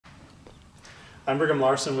I'm Brigham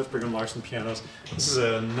Larson with Brigham Larson Pianos. This is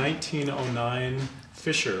a 1909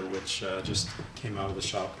 Fischer, which just came out of the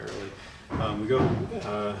shop early.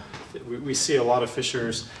 We see a lot of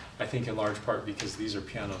Fischers, I think in large part because these are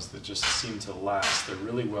pianos that just seem to last. They're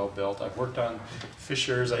really well built. I've worked on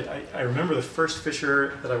Fischers. I remember the first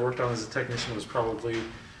Fischer that I worked on as a technician was probably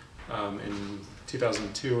in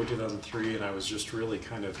 2002 or 2003, and I was just really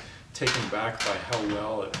kind of taken back by how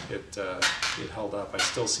well it held up. I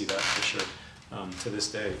still see that Fischer to this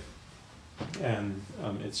day, and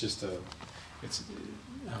it's just it's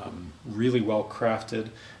really well crafted,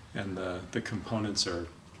 and the components are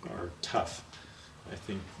tough. I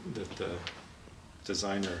think that the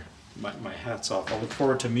designer, my hat's off. I look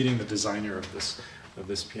forward to meeting the designer of this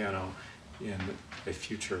piano in a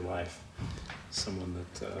future life. Someone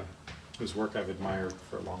that whose work I've admired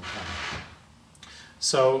for a long time.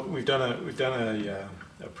 So we've done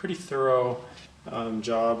a pretty thorough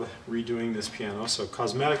job redoing this piano. So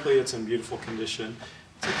cosmetically, it's in beautiful condition.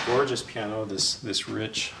 It's a gorgeous piano. This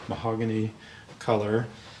rich mahogany color.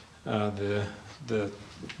 The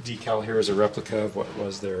decal here is a replica of what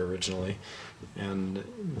was there originally, and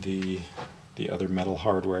the other metal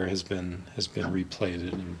hardware has been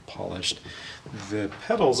replated and polished. The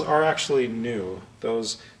pedals are actually new.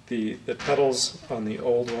 The pedals on the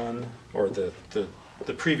old one, or the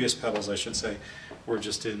previous pedals, I should say, were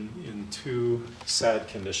just in too sad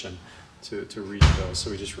condition to reach those,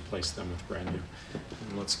 so we just replaced them with brand new.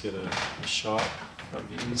 And let's get a shot of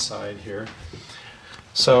the inside here.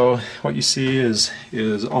 So what you see is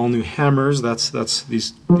all new hammers. That's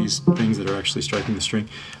these things that are actually striking the string.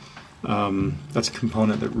 That's a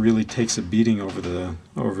component that really takes a beating over the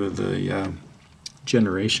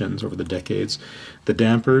generations, over the decades. The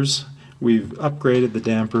dampers, we've upgraded the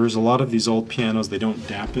dampers. A lot of these old pianos, they don't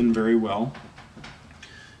dampen very well.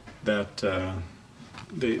 That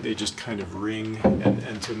they just kind of ring,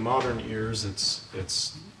 and to modern ears,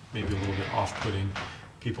 it's maybe a little bit off-putting.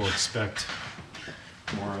 People expect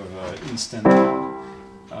more of an instant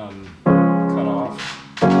cut-off,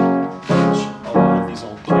 which a lot of these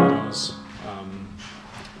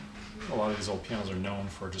old pianos are known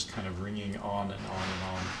for, just kind of ringing on and on and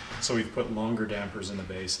on. So we've put longer dampers in the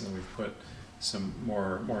bass, and then we've put some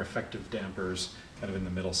more effective dampers kind of in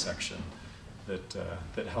the middle section that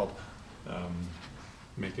help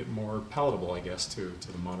make it more palatable, I guess, to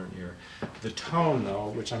the modern ear. The tone, though,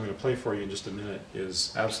 which I'm going to play for you in just a minute,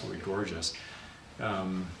 is absolutely gorgeous.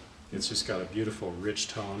 It's just got a beautiful, rich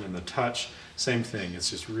tone, and the touch, same thing. It's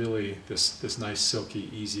just really this nice, silky,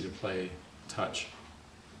 easy to play touch.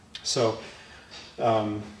 So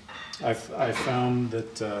I've found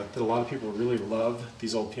that a lot of people really love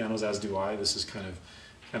these old pianos, as do I. This is kind of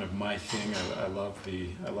my thing. I love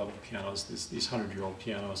the pianos, these 100-year-old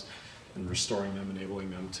pianos, and restoring them,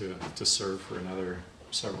 enabling them to serve for another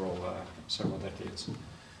several decades.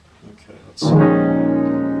 Okay, let's see.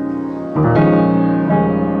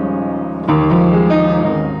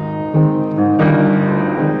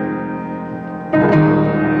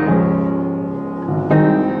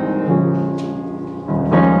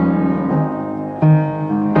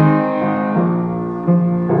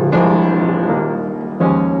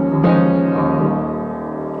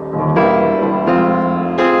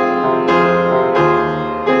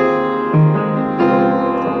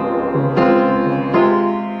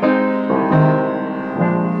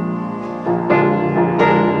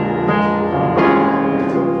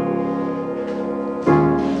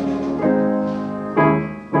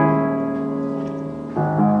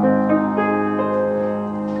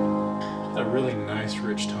 Really nice,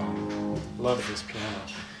 rich tone. Love this piano.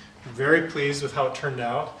 I'm very pleased with how it turned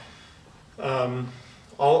out.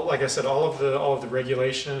 Like I said, all of the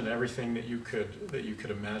regulation and everything that you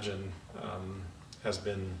could imagine has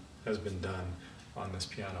been done on this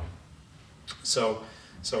piano. So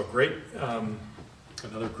great,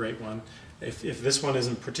 another great one. If this one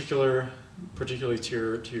isn't particularly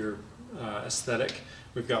to your aesthetic,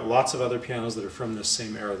 we've got lots of other pianos that are from this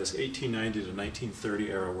same era, this 1890 to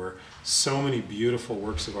 1930 era, where so many beautiful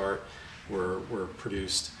works of art were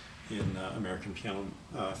produced in American piano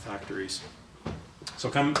factories. So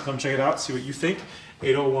come check it out, see what you think.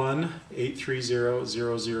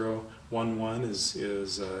 801-830-0011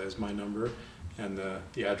 is my number, and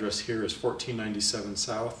the address here is 1497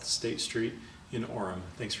 South State Street in Orem.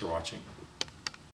 Thanks for watching.